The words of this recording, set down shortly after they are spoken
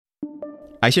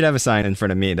I should have a sign in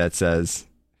front of me that says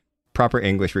proper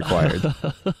English required.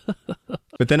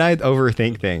 But then I'd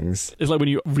overthink things. It's like when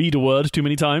you read a word too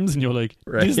many times and you're like,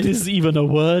 Right. is this even a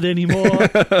word anymore?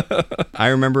 I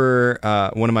remember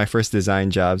one of my first design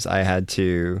jobs, I had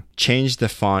to change the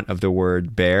font of the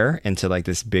word bear into like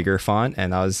this bigger font,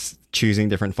 and I was choosing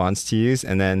different fonts to use.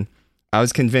 And then I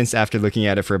was convinced after looking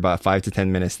at it for about 5 to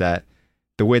 10 minutes that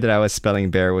the way that I was spelling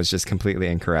bear was just completely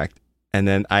incorrect. And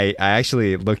then I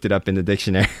actually looked it up in the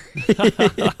dictionary.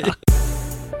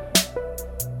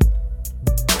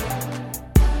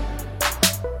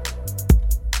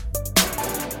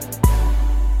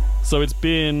 So it's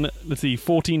been,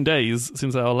 14 days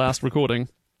since our last recording.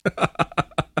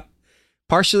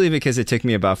 Partially because it took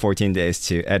me about 14 days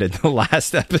to edit the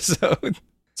last episode.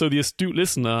 So the astute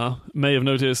listener may have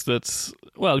noticed that,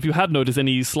 well, if you had noticed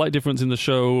any slight difference in the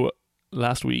show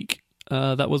last week,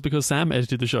 that was because Sam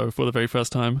edited the show for the very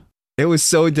first time. It was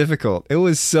so difficult. It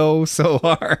was so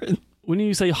hard. When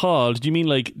you say hard, do you mean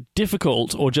like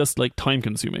difficult or just like time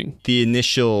consuming? The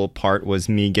initial part was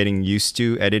me getting used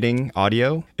to editing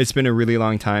audio. It's been a really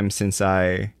long time since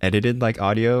I edited like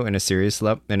audio in a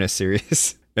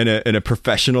in a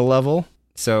professional level.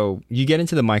 So you get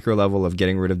into the micro level of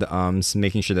getting rid of the ums,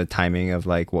 making sure the timing of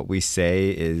like what we say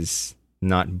is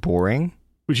not boring.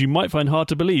 Which you might find hard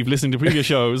to believe listening to previous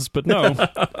shows, but no,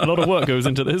 a lot of work goes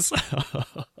into this.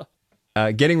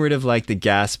 Getting rid of like the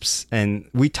gasps, and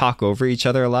we talk over each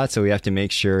other a lot, so we have to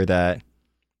make sure that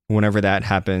whenever that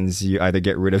happens, you either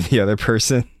get rid of the other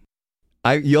person.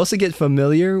 You also get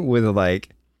familiar with like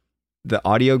the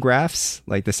audio graphs,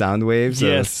 like the sound waves.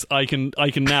 Yes, I can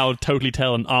now totally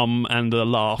tell an and a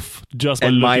laugh just by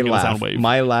looking at the sound wave.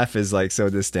 My laugh is like so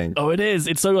distinct. Oh, it is.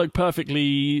 It's so like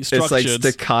perfectly structured. It's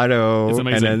like staccato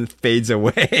and then fades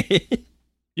away.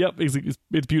 Yep,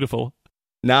 it's beautiful.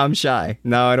 Now I'm shy.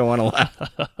 Now I don't want to laugh.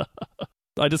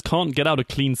 I just can't get out a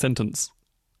clean sentence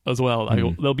as well.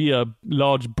 There'll be a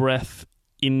large breath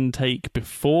intake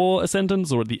before a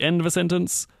sentence or at the end of a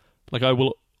sentence. Like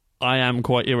I am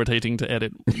quite irritating to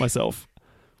edit myself,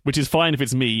 which is fine if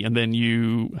it's me and then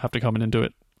you have to come in and do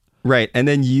it. Right. And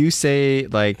then you say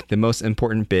like the most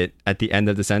important bit at the end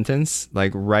of the sentence,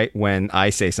 like right when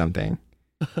I say something,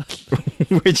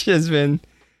 which has been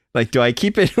like, do I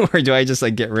keep it or do I just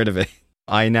like get rid of it?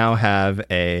 I now have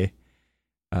a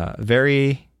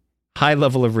very high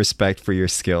level of respect for your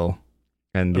skill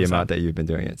and the amount that you've been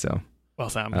doing it. So, well,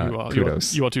 Sam,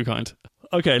 kudos. You are too kind.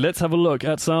 Okay, let's have a look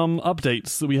at some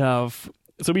updates that we have.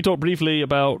 So we talked briefly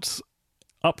about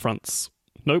upfronts.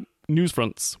 Nope, news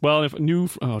fronts. Well,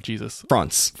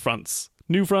 Fronts.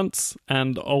 New fronts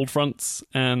and old fronts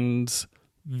and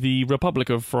the Republic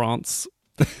of France.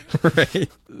 Right.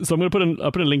 So I'm going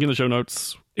to put a link in the show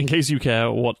notes in case you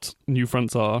care what new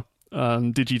fronts are.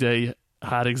 DigiDay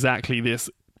had exactly this.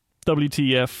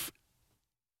 WTF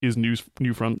is new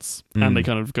fronts, and they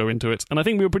kind of go into it. And I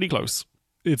think we were pretty close.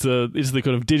 It's the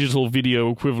kind of digital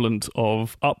video equivalent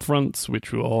of upfronts,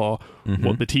 which are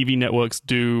what the TV networks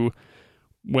do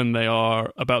when they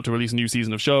are about to release a new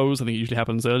season of shows. I think it usually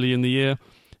happens early in the year,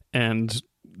 and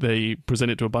they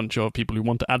present it to a bunch of people who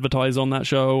want to advertise on that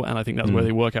show, and I think that's where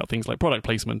they work out things like product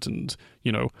placement and,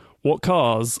 what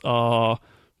cars are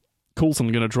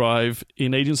Coulson going to drive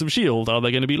in Agents of S.H.I.E.L.D.? Are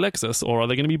they going to be Lexus or are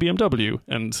they going to be BMW?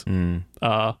 And,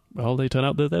 well, they turn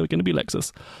out that they're going to be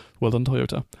Lexus. Well done,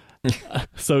 Toyota.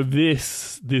 So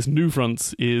this new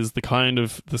fronts is the kind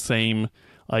of the same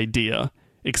idea,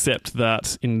 except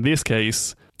that in this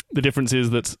case, the difference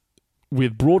is that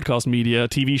with broadcast media,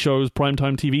 TV shows,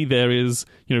 primetime TV, there is,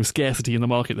 scarcity in the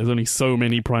market. There's only so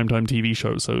many primetime TV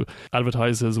shows, so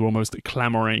advertisers are almost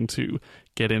clamoring to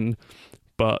get in.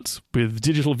 But with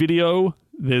digital video,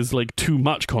 there's like too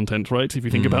much content, right? If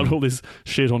you think about all this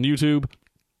shit on YouTube.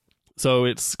 So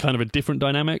it's kind of a different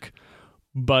dynamic,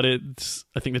 but I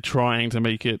think they're trying to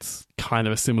make it kind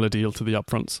of a similar deal to the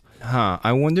upfronts.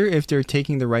 I wonder if they're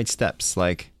taking the right steps.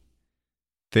 Like,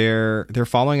 they're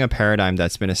following a paradigm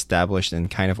that's been established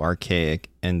and kind of archaic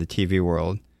in the TV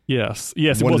world. Yes,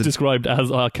 it was described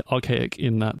as archaic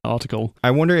in that article.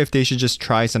 I wonder if they should just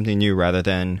try something new rather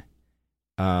than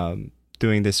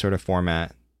doing this sort of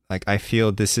format. Like, I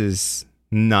feel this is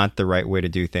not the right way to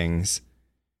do things.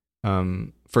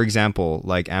 For example,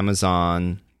 like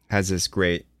Amazon has this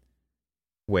great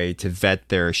way to vet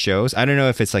their shows. I don't know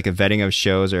if it's like a vetting of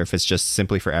shows or if it's just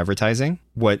simply for advertising.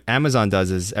 What Amazon does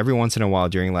is every once in a while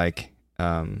during like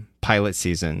pilot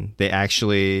season, they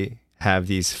actually have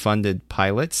these funded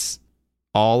pilots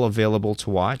all available to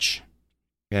watch.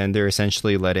 And they're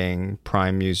essentially letting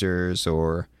Prime users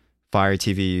or Fire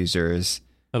TV users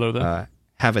hello there,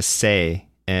 have a say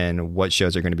and what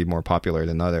shows are going to be more popular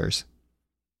than others.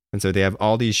 And so they have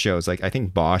all these shows. Like I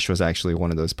think Bosch was actually one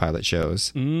of those pilot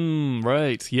shows.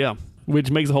 Right, yeah.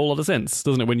 Which makes a whole lot of sense,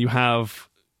 doesn't it? When you're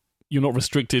not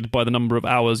restricted by the number of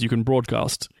hours you can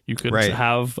broadcast. You could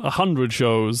have 100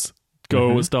 shows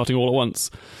go starting all at once.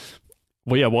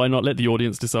 Well, yeah, why not let the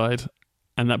audience decide?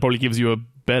 And that probably gives you a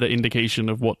better indication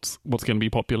of what's going to be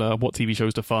popular, what TV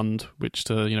shows to fund, which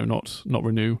to not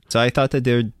renew. So I thought that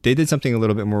they did something a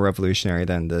little bit more revolutionary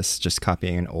than this, just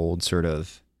copying an old sort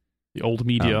of the old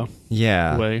media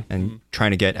way, and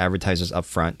trying to get advertisers up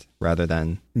front rather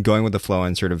than going with the flow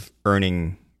and sort of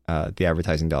earning the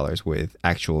advertising dollars with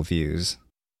actual views.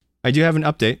 I do have an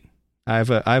update. I have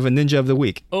a Ninja of the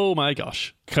Week. Oh my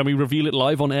gosh! Can we reveal it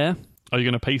live on air? Are you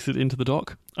going to paste it into the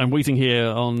doc? I'm waiting here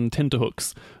on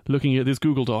tenterhooks, looking at this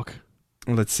Google Doc.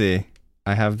 Let's see.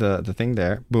 I have the thing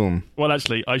there. Boom. Well,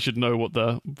 actually, I should know what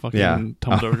the fucking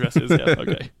Tumblr address is. Yeah,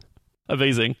 okay.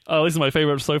 Amazing. Oh, this is my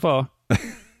favorite so far.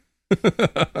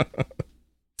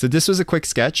 So this was a quick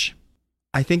sketch.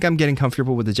 I think I'm getting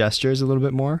comfortable with the gestures a little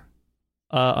bit more.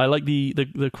 I like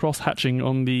the cross hatching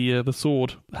on the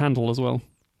sword handle as well.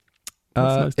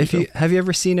 Nice. Have you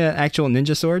ever seen an actual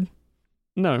ninja sword?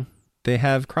 No. They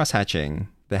have cross hatching.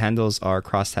 The handles are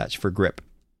cross hatch for grip.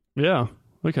 Yeah.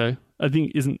 Okay. I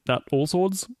think isn't that all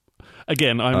swords?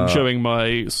 Again, I'm showing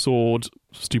my sword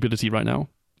stupidity right now.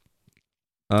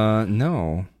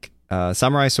 No.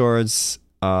 Samurai swords,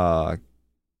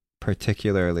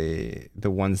 particularly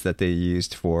the ones that they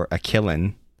used for a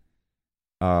killing,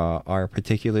 are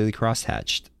particularly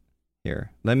cross-hatched.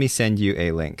 Here, let me send you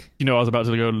a link. I was about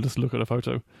to go and just look at a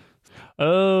photo.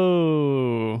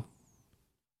 Oh.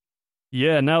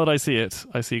 Yeah, now that I see it,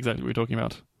 I see exactly what you're talking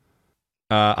about.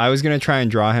 I was going to try and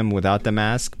draw him without the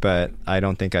mask, but I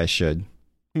don't think I should.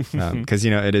 Because,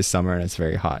 it is summer and it's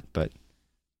very hot, but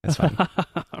that's fine.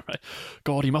 All right.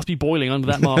 God, he must be boiling under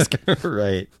that mask.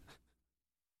 Right.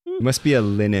 It must be a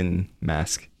linen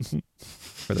mask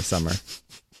for the summer.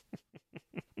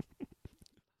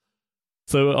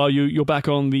 So you're back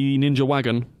on the ninja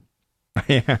wagon?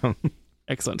 I am.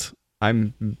 Excellent.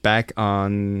 I'm back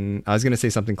on... I was going to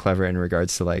say something clever in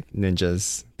regards to like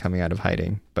ninjas coming out of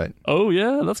hiding, but... Oh,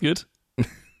 yeah, that's good.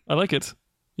 I like it.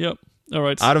 Yep. All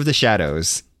right. Out of the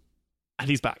shadows. And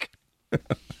he's back.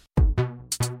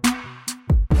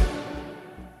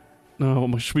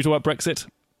 No, should we talk about Brexit?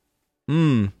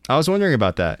 I was wondering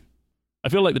about that. I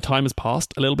feel like the time has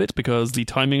passed a little bit because the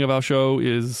timing of our show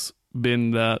has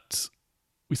been that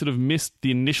we sort of missed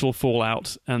the initial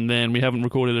fallout and then we haven't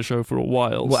recorded a show for a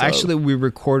while. Well, actually, we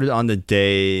recorded on the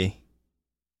day,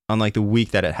 on like the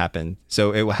week that it happened.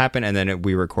 So it will happen and then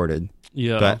we recorded.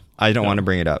 Yeah. But I don't want to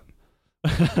bring it up.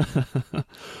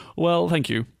 Well, thank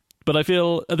you. But I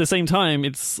feel at the same time,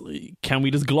 can we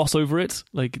just gloss over it?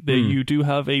 Like, you do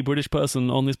have a British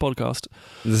person on this podcast.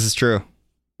 This is true.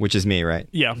 Which is me, right?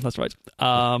 Yeah, that's right.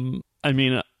 I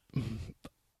mean,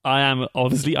 I'm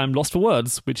lost for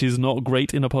words, which is not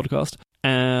great in a podcast.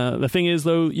 The thing is,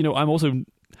 though, I'm also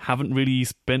haven't really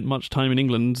spent much time in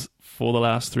England for the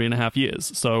last 3.5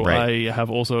 years. So right. I have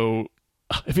also...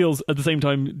 It feels at the same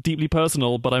time deeply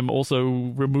personal, but I'm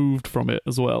also removed from it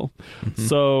as well. Mm-hmm.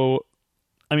 So...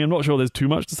 I mean, I'm not sure there's too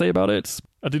much to say about it.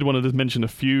 I did want to just mention a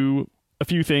few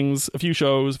things, a few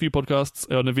shows, a few podcasts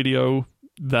on a video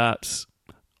that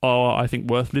are, I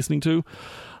think, worth listening to.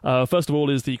 First of all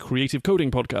is the Creative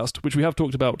Coding Podcast, which we have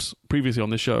talked about previously on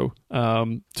this show.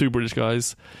 Two British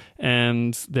guys.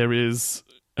 And there is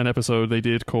an episode they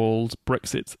did called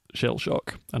Brexit Shell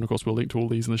Shock. And of course, we'll link to all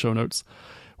these in the show notes,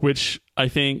 which I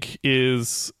think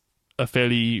is a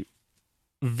fairly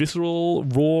visceral,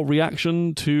 raw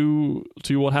reaction to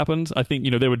what happened. I think,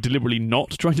 they were deliberately not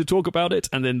trying to talk about it,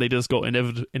 and then they just got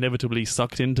inevitably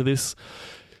sucked into this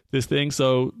thing.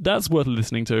 So that's worth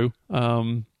listening to.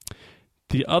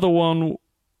 The other one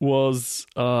was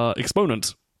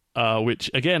Exponent, which,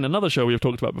 again, another show we have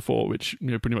talked about before, which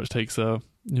pretty much takes a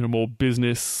more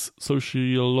business,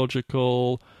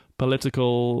 sociological,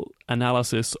 political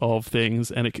analysis of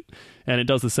things, and it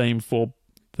does the same for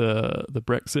the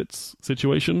Brexit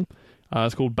situation.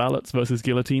 It's called Ballots versus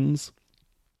Guillotines.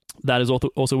 That is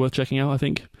also worth checking out, I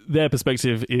think. Their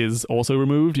perspective is also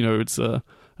removed. It's an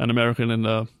American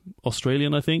and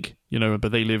Australian, I think,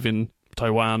 but they live in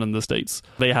Taiwan and the States.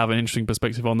 They have an interesting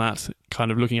perspective on that,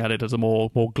 kind of looking at it at a more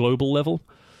global level.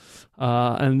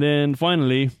 And then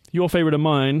finally, your favorite of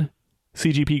mine,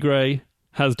 CGP Grey,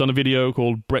 has done a video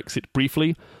called Brexit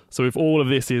Briefly. So if all of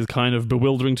this is kind of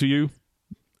bewildering to you,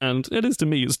 and it is to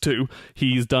me as too,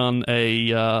 he's done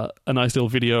a nice little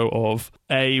video of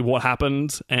A, what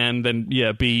happened, and then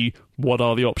B, what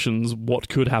are the options, what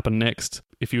could happen next.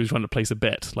 if he was trying to place a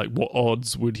bet, like what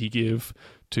odds would he give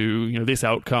to this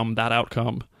outcome, that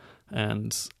outcome,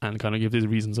 and kind of give his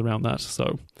reasons around that.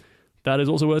 So that is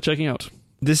also worth checking out.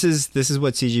 This is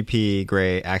what CGP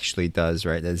Grey actually does,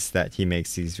 right? Is that he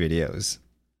makes these videos.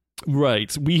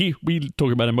 Right. We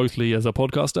talk about him mostly as a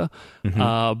podcaster,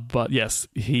 but yes,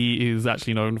 he is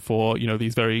actually known for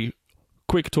these very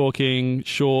quick talking,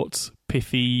 short,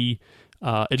 pithy,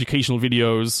 educational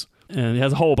videos, and he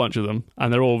has a whole bunch of them,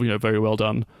 and they're all very well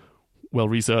done, well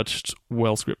researched,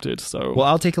 well scripted. So well,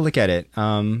 I'll take a look at it.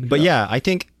 But yeah, I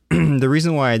think the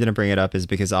reason why I didn't bring it up is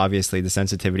because obviously the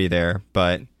sensitivity there,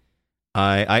 but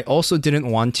I also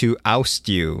didn't want to oust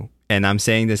you, and I'm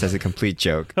saying this as a complete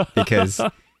joke because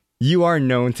you are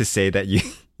known to say that you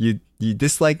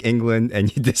dislike England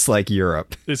and you dislike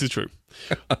Europe. This is true.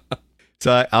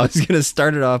 So I was going to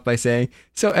start it off by saying,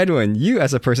 so Edwin, you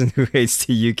as a person who hates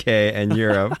the UK and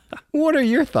Europe, what are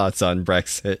your thoughts on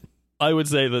Brexit? I would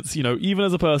say that, even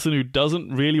as a person who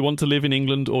doesn't really want to live in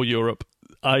England or Europe,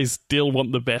 I still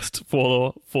want the best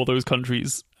for those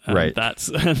countries. And right.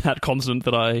 that continent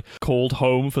that I called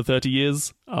home for 30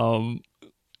 years.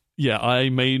 I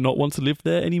may not want to live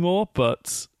there anymore,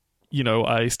 but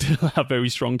I still have very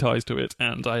strong ties to it,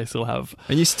 and I still have.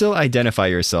 And you still identify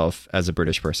yourself as a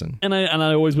British person, and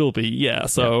I always will be. Yeah.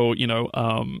 So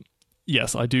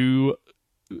yes, I do.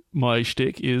 My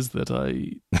shtick is that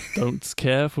I don't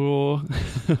care for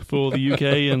the UK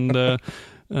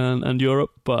and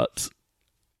Europe, but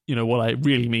what I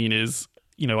really mean is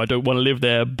I don't want to live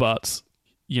there, but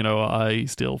I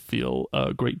still feel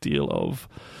a great deal of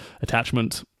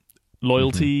attachment,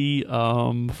 loyalty,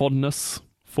 fondness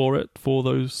for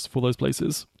those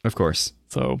places. Of course.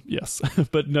 So yes,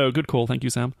 but no, good call. Thank you,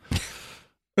 Sam.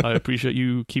 I appreciate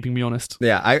you keeping me honest.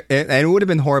 Yeah, and it would have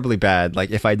been horribly bad, like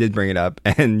if I did bring it up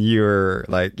and you're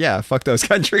like, yeah, fuck those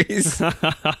countries.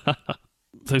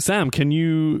 So Sam, can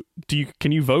you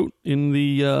vote in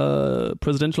the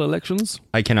presidential elections?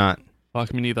 I cannot.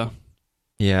 Fuck me neither.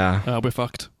 Yeah. We're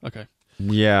fucked. Okay.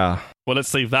 Yeah. Well, let's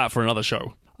save that for another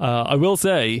show. I will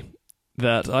say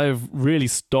that I've really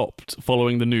stopped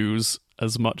following the news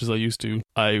as much as I used to.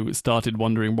 I started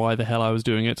wondering why the hell I was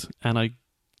doing it, and I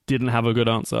didn't have a good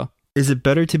answer. Is it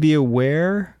better to be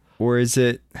aware, or is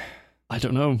it... I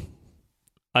don't know.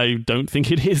 I don't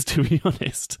think it is, to be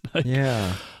honest.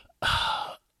 Yeah.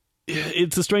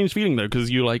 It's a strange feeling, though,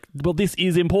 because you're like, well, this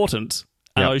is important,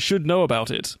 and I should know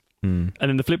about it. And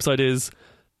then the flip side is,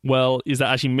 well, is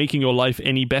that actually making your life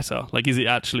any better? Like, is it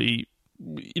actually...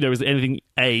 is there anything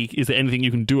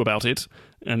you can do about it?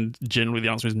 And generally the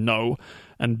answer is no.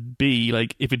 And B,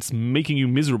 like, if it's making you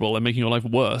miserable and making your life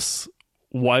worse,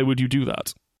 why would you do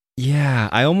that? Yeah,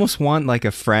 I almost want like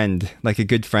a friend, like a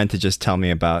good friend, to just tell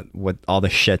me about what all the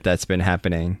shit that's been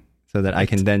happening, so that I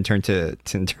can then turn to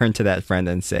that friend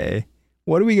and say,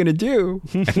 what are we gonna do?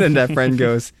 And then that friend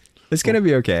goes, it's gonna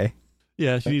be okay.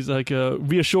 Yeah, she needs like a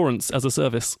reassurance as a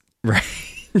service. Right.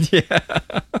 Yeah.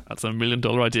 That's $1 million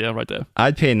idea right there.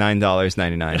 I'd pay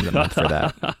 $9.99 a month for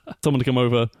that. Someone to come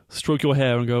over, stroke your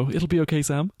hair and go, it'll be okay,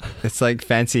 Sam. It's like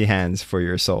fancy hands for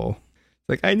your soul. It's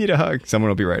like, I need a hug. Someone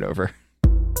will be right over.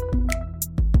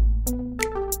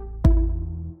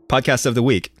 Podcast of the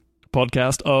week.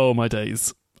 Podcast. Oh, my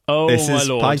days. Oh, this my is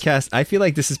lord. Podcast. I feel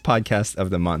like this is podcast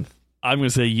of the month. I'm going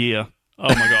to say year.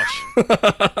 Oh my gosh.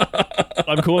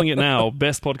 I'm calling it now.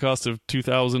 Best podcast of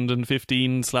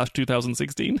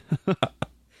 2015/2016.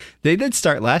 They did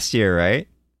start last year, right?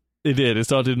 It did. It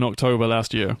started in October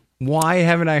last year. Why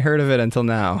haven't I heard of it until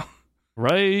now?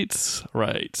 Right.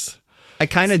 I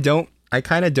kind of don't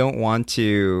want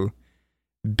to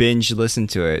binge listen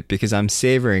to it because I'm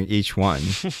savoring each one.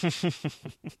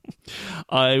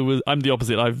 I'm the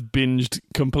opposite. I've binged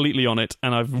completely on it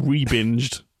and I've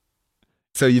re-binged.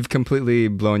 So you've completely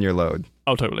blown your load.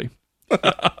 Oh, totally.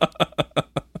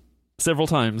 Several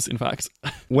times, in fact.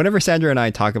 Whenever Sandra and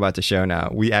I talk about the show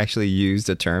now, we actually use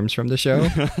the terms from the show.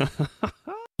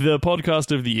 The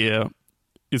podcast of the year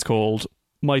is called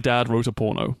My Dad Wrote a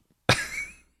Porno.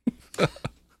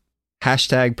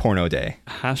 Hashtag porno day.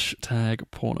 Hashtag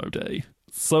porno day.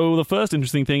 So the first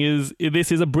interesting thing is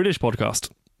this is a British podcast.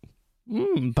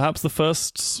 Perhaps the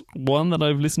first one that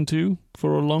I've listened to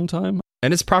for a long time.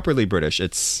 And it's properly British.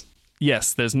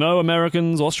 Yes, there's no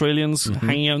Americans, Australians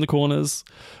hanging out in the corners,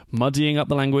 muddying up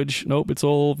the language. Nope, it's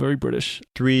all very British.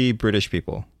 3 British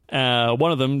people.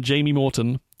 One of them, Jamie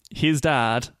Morton, his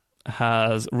dad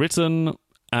has written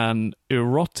an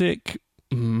erotic...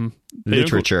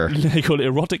 literature. They call it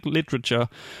erotic literature,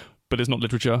 but it's not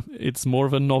literature. It's more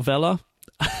of a novella.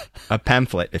 A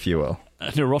pamphlet, if you will.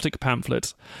 An erotic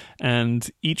pamphlet. And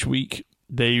each week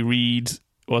he reads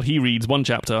one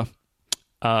chapter,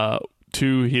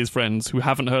 to his friends who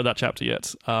haven't heard that chapter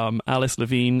yet. Alice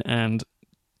Levine and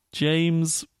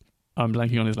James. I'm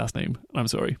blanking on his last name. I'm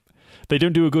sorry. They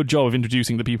don't do a good job of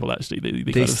introducing the people. Actually,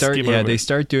 they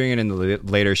start doing it in the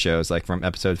later shows, like from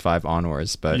episode 5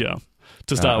 onwards. But yeah,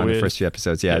 to start with the first few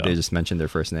episodes, they just mentioned their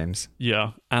first names.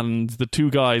 Yeah, and the two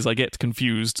guys I get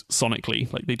confused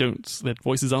sonically. Like their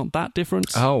voices aren't that different.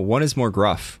 Oh, one is more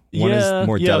gruff. One is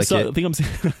more delicate. So I think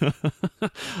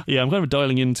I'm kind of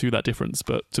dialing into that difference.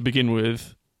 But to begin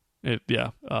with,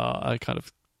 I kind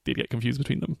of did get confused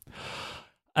between them.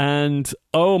 And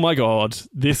oh my god,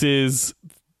 this is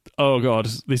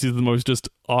the most just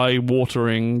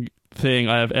eye-watering thing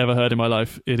I have ever heard in my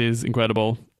life. It is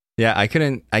incredible. Yeah, I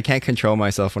can't control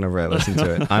myself whenever I listen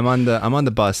to it. I'm on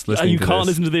the bus listening to this. You can't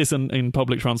listen to this in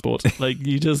public transport. Like,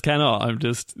 you just cannot. I'm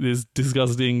just this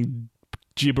disgusting,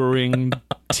 gibbering,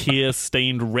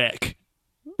 tear-stained wreck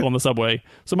on the subway.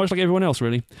 So much like everyone else,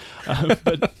 really.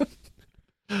 But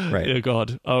right.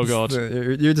 Oh god.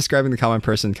 You're describing the common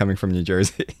person coming from New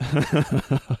Jersey.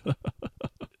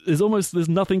 There's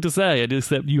nothing to say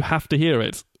except you have to hear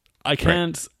it. I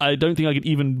don't think I could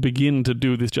even begin to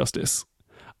do this justice.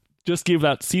 Just give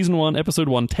that season 1, episode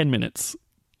 1, 10 minutes,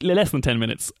 less than 10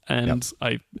 minutes, and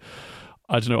I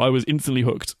don't know. I was instantly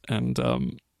hooked, and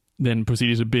then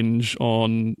proceeded to binge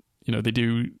on. They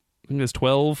do. I think there's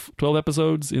 12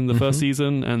 episodes in the first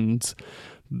season, and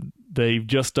they've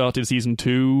just started season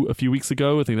 2 a few weeks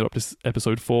ago. I think they're up to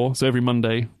episode 4. So every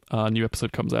Monday, a new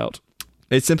episode comes out.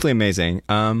 It's simply amazing.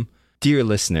 Dear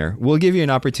listener, we'll give you an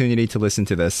opportunity to listen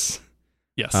to this.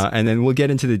 Yes. And then we'll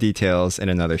get into the details in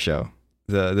another show.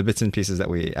 The bits and pieces that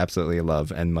we absolutely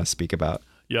love and must speak about.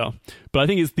 Yeah. But I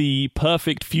think it's the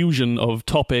perfect fusion of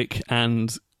topic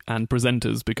and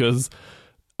presenters, because,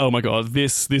 oh my God,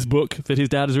 this book that his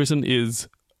dad has written is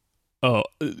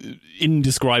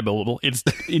indescribable.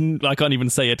 I can't even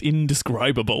say it.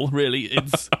 Indescribable, really.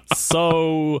 It's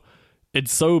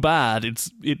so bad.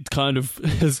 It kind of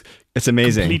has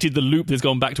amazing. Completed the loop that's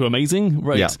gone back to amazing,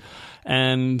 right? Yeah.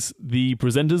 And the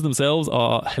presenters themselves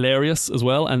are hilarious as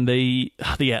well, and they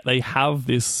have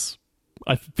this.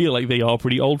 I feel like they are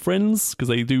pretty old friends, because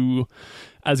they do.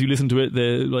 As you listen to it,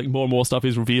 like more and more stuff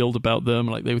is revealed about them.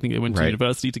 Like they think they went to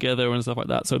university together and stuff like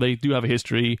that. So they do have a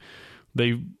history.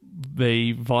 They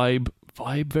vibe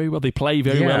very well. They play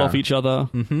very well off each other,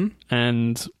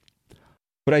 and.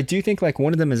 But I do think like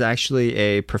one of them is actually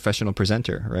a professional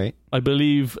presenter, right? I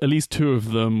believe at least 2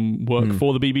 of them work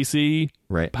for the BBC.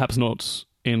 Right. Perhaps not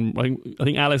in... I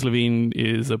think Alice Levine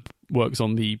works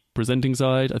on the presenting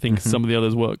side. I think some of the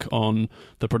others work on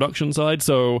the production side.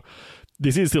 So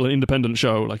this is still an independent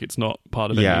show. Like, it's not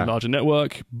part of any larger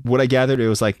network. What I gathered, it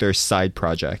was like their side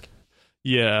project.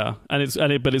 Yeah.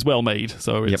 But it's well made.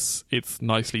 So it's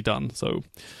nicely done. So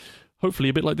hopefully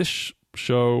a bit like this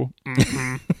show.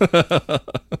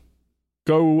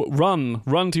 Go run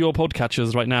to your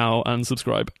podcatchers right now and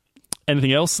subscribe.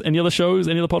 Anything else? Any other shows?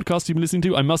 Any other podcasts you've been listening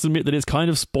to? I must admit that it's kind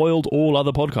of spoiled all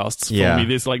other podcasts for me.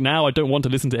 This, like, now I don't want to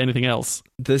listen to anything else.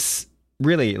 This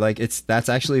really, like, that's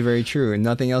actually very true, and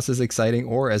nothing else is exciting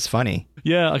or as funny.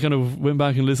 Yeah, I kind of went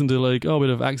back and listened to like a bit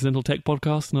of Accidental Tech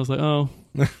podcast, and I was like, oh,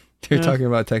 they're talking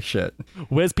about tech shit.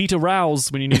 Where's Peter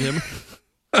Rouse when you need him?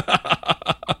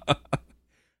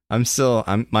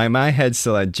 My head's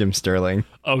still at Jim Sterling.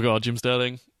 Oh god, Jim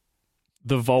Sterling.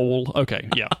 The Vole. Okay,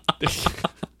 yeah.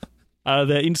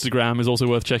 Their Instagram is also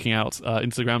worth checking out.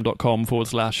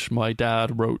 Instagram.com/my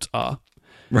dad wrote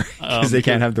Right, because they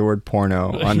can't have the word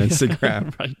porno on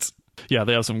Instagram. Right. Yeah,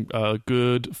 they have some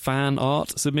good fan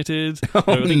art submitted. Oh,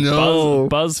 I think no.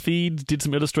 BuzzFeed did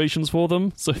some illustrations for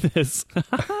them. So there's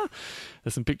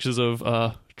some pictures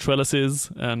of trellises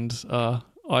and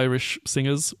Irish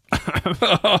singers.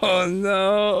 Oh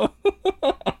no.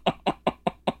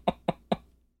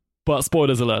 But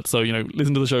spoilers alert, so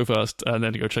listen to the show first and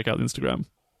then go check out Instagram.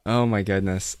 Oh my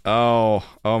goodness. Oh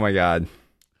my god.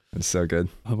 It's so good.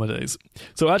 Oh my days.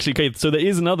 So actually, okay, so there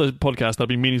is another podcast I've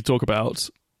been meaning to talk about,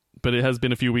 but it has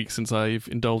been a few weeks since I've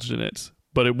indulged in it.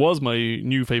 But it was my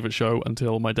new favourite show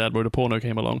until My Dad Wrote a Porno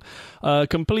came along.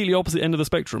 Completely opposite end of the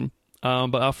spectrum.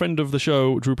 But our friend of the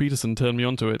show, Drew Peterson, turned me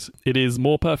onto it. It is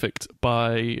More Perfect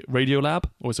by Radiolab,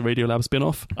 or it's a Radiolab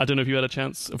spin-off. I don't know if you had a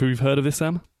chance, if you've heard of this,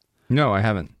 Sam? No, I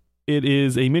haven't. It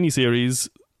is a mini-series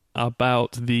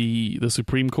about the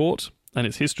Supreme Court and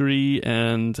its history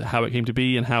and how it came to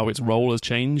be and how its role has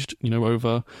changed,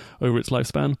 over its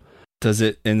lifespan. Does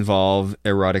it involve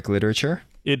erotic literature?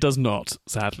 It does not,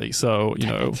 sadly. So,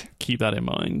 keep that in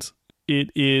mind. It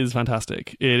is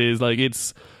fantastic. It is like,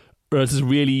 it's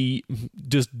really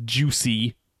just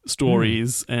juicy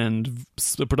stories, and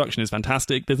the production is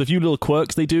fantastic. There's a few little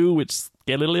quirks they do which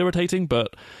get a little irritating,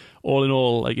 but all in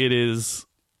all, like, it is,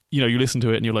 you listen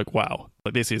to it and you're like, wow,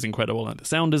 like, this is incredible. Like, the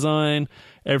sound design,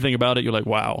 everything about it, you're like,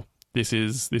 wow, this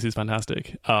is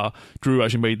fantastic. Drew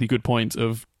actually made the good point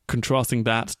of contrasting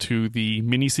that to the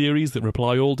mini-series that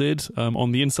Reply All did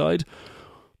on the Inside,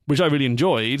 which I really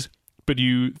enjoyed. But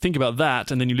you think about that,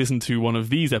 and then you listen to one of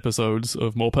these episodes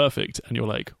of More Perfect, and you're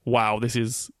like, wow, this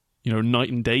is,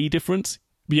 night and day different.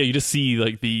 But yeah, you just see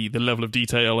like the level of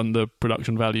detail and the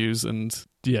production values, and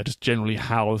yeah, just generally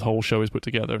how the whole show is put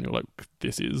together, and you're like,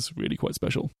 this is really quite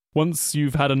special. Once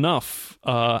you've had enough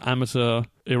amateur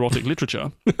erotic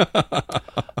literature,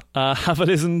 have a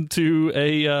listen to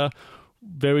a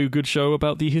very good show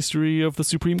about the history of the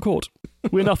Supreme Court.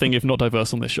 We're nothing if not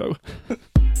diverse on this show.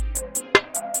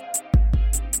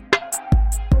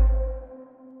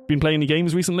 Been playing any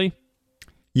games recently?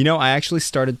 I actually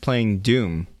started playing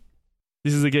Doom.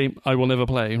 This is a game I will never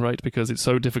play, right? Because it's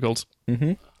so difficult.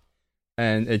 Mm-hmm.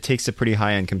 And it takes a pretty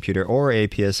high-end computer or a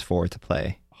PS4 to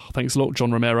play. Oh, thanks a lot,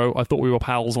 John Romero. I thought we were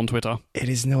pals on Twitter. It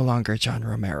is no longer John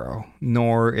Romero,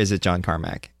 nor is it John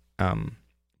Carmack.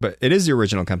 But it is the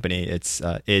original company. It's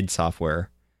id Software.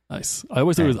 Nice. I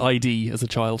always thought it was ID as a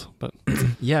child, but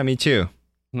yeah, me too.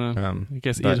 No, I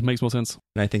guess id makes more sense.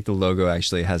 And I think the logo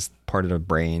actually has part of the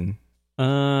brain.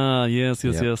 Yes.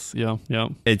 Yeah.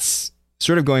 It's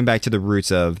sort of going back to the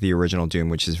roots of the original Doom,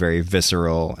 which is very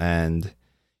visceral, and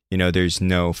there's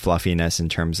no fluffiness in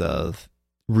terms of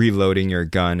reloading your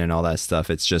gun and all that stuff.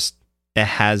 It's just, it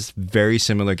has very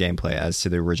similar gameplay as to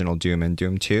the original Doom and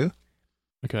Doom 2.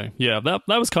 Okay, yeah, that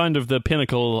was kind of the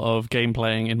pinnacle of game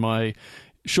playing in my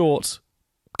short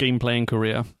game playing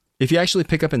career. If you actually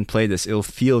pick up and play this, it'll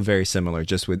feel very similar,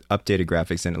 just with updated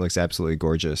graphics, and it looks absolutely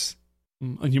gorgeous.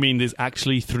 And you mean there's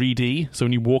actually 3D? So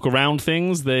when you walk around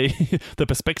things, the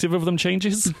perspective of them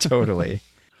changes? Totally.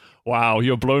 Wow,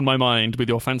 you've blown my mind with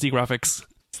your fancy graphics.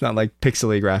 It's not like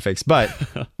pixely graphics, but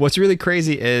what's really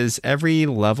crazy is every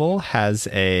level has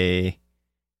a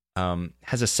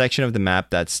section of the map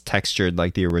that's textured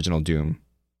like the original Doom.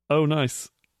 Oh, nice.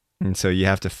 And so you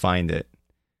have to find it.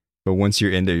 But once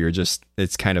you're in there,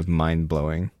 it's kind of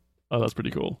mind-blowing. Oh, that's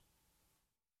pretty cool.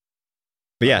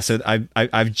 But yeah, so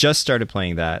I've just started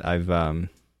playing that. I've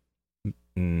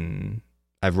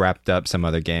wrapped up some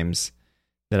other games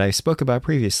that I spoke about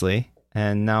previously,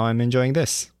 and now I'm enjoying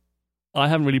this. I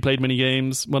haven't really played many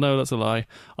games. Well, no, that's a lie.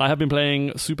 I have been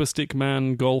playing Super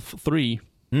Stickman Golf 3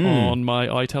 on my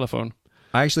iTelephone.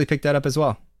 I actually picked that up as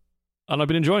well, and I've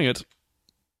been enjoying it.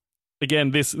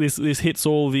 Again, this hits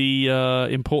all the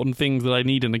important things that I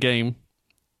need in a game.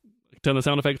 Turn the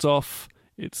sound effects off.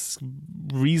 It's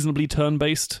reasonably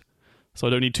turn-based, so I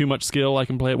don't need too much skill. I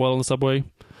can play it well on the subway.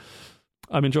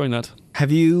 I'm enjoying that.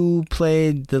 Have you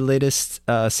played the latest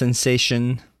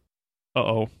sensation?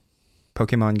 Uh-oh.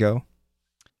 Pokemon Go?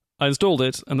 I installed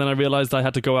it, and then I realized I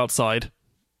had to go outside.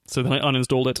 So then I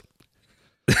uninstalled it.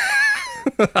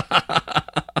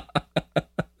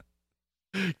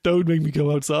 Don't make me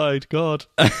go outside, God.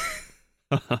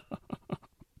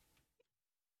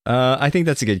 I think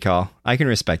that's a good call. I can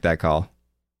respect that call.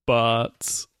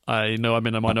 But I know I'm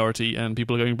in a minority, and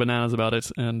people are going bananas about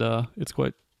it, and it's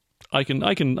quite. I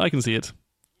can see it.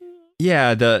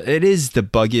 Yeah, it is the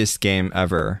buggiest game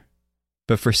ever,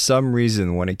 but for some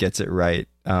reason, when it gets it right,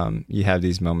 you have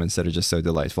these moments that are just so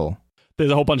delightful.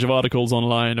 There's a whole bunch of articles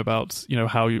online about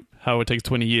how it takes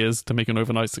 20 years to make an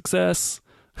overnight success,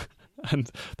 and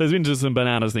there's been just some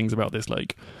bananas things about this,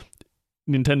 like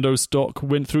Nintendo stock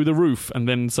went through the roof, and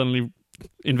then suddenly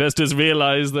investors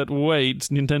realized that, wait,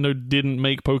 Nintendo didn't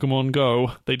make Pokemon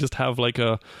Go. They just have like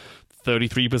a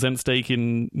 33% stake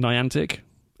in Niantic.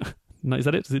 Is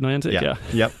that it? Is it Niantic? Yeah.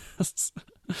 Yep.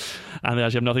 And they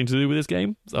actually have nothing to do with this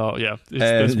game. So yeah,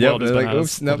 this world is bananas.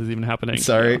 Oops, nope. What is even happening?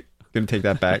 Sorry, didn't take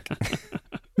that back.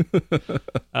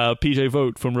 PJ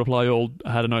Vogt from Reply All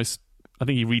had a nice, I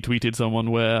think he retweeted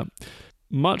someone where,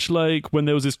 much like when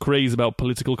there was this craze about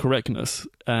political correctness,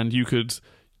 and you could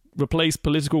replace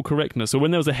political correctness. So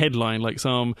when there was a headline, like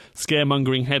some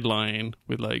scaremongering headline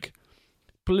with like,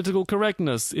 political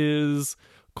correctness is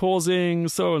causing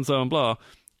so and so and blah,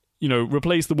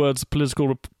 replace the words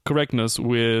political correctness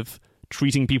with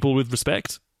treating people with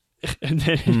respect. And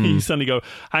then you suddenly go,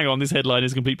 hang on, this headline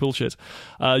is complete bullshit.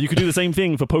 You could do the same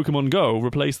thing for Pokemon Go.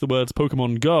 Replace the words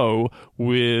Pokemon Go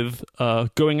with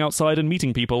going outside and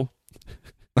meeting people.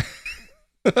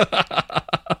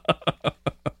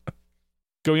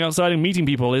 Going outside and meeting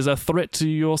people is a threat to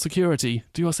your security,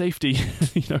 to your safety.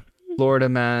 Florida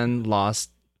man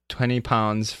lost 20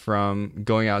 pounds from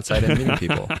going outside and meeting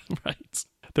people. Right.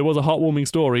 there was a heartwarming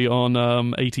story on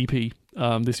ATP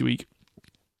this week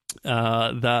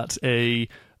that a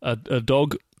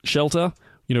dog shelter,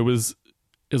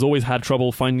 has always had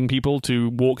trouble finding people to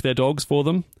walk their dogs for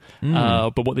them.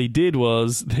 But what they did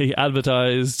was they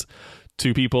advertised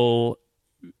to people,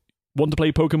 want to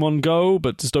play Pokemon Go,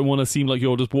 but just don't want to seem like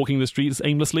you're just walking the streets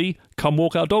aimlessly, come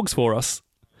walk our dogs for us.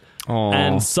 Aww.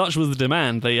 And such was the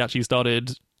demand, they actually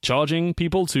started charging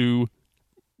people to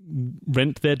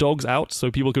rent their dogs out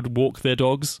so people could walk their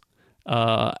dogs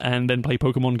and then play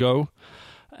Pokemon Go.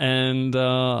 And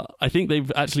I think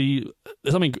they've actually...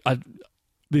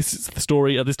 This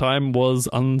story at this time was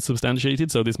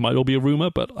unsubstantiated, so this might all be a rumor,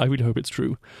 but I would hope it's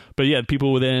true. But yeah,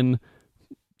 people were then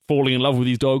falling in love with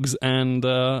these dogs and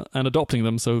adopting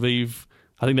them. So I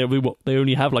think they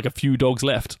only have like a few dogs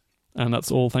left, and that's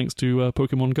all thanks to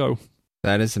Pokemon Go.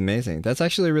 That is amazing. That's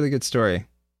actually a really good story.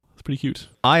 It's pretty cute.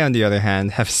 I, on the other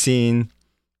hand, have seen...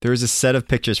 There was a set of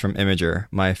pictures from Imager,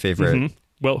 my favorite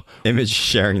image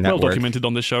sharing network. Well documented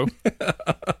on this show.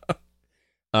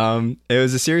 It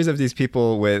was a series of these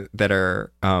people that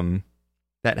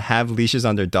have leashes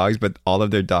on their dogs, but all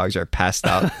of their dogs are passed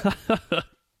out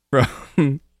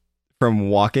from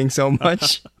walking so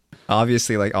much.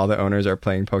 Obviously, like all the owners are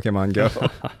playing Pokemon Go.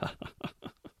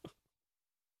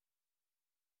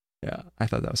 Yeah, I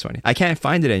thought that was funny. I can't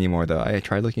find it anymore though. I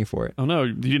tried looking for it. Oh no,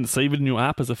 you didn't save it in your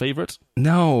app as a favorite?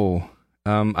 No.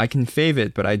 I can fave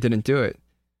it, but I didn't do it.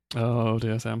 Oh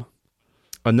dear, Sam.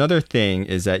 Another thing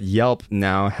is that Yelp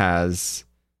now has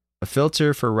a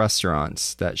filter for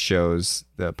restaurants that shows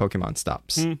the Pokemon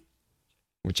stops,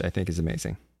 which I think is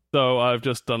amazing. So I've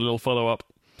just done a little follow-up,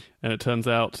 and it turns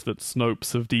out that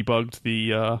Snopes have debugged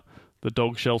the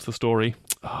dog shelter story.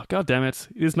 Oh, God damn it.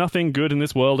 There's nothing good in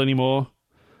this world anymore.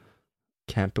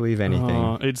 Can't believe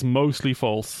anything. It's mostly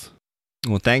false.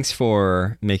 Well, thanks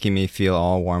for making me feel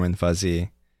all warm and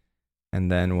fuzzy,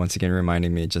 and then once again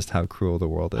reminding me just how cruel the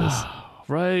world is.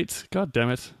 Right. God damn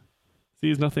it. See,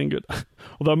 there's nothing good.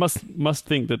 Although I must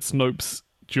think that Snopes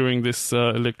during this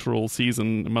electoral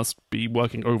season must be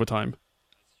working overtime.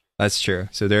 That's true.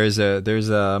 So there's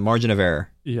a margin of error.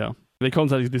 Yeah. They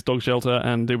contacted this dog shelter,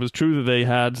 and it was true that they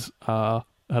had a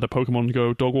Pokemon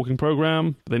Go dog walking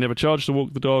program. They never charged to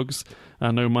walk the dogs.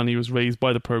 No money was raised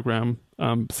by the program.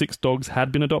 6 dogs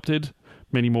had been adopted.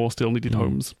 Many more still needed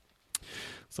homes.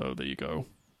 So there you go.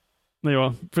 There you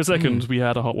are. For a second, we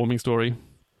had a heartwarming story,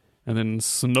 and then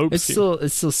Snopes.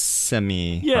 It's still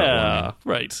semi. Yeah.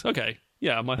 Right. Okay.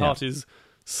 Yeah. My heart is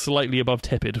slightly above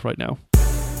tepid right now.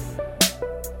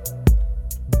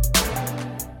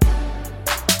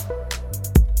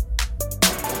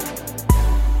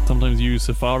 Sometimes use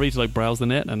Safari to browse the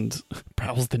net and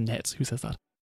browse the net. Who says that?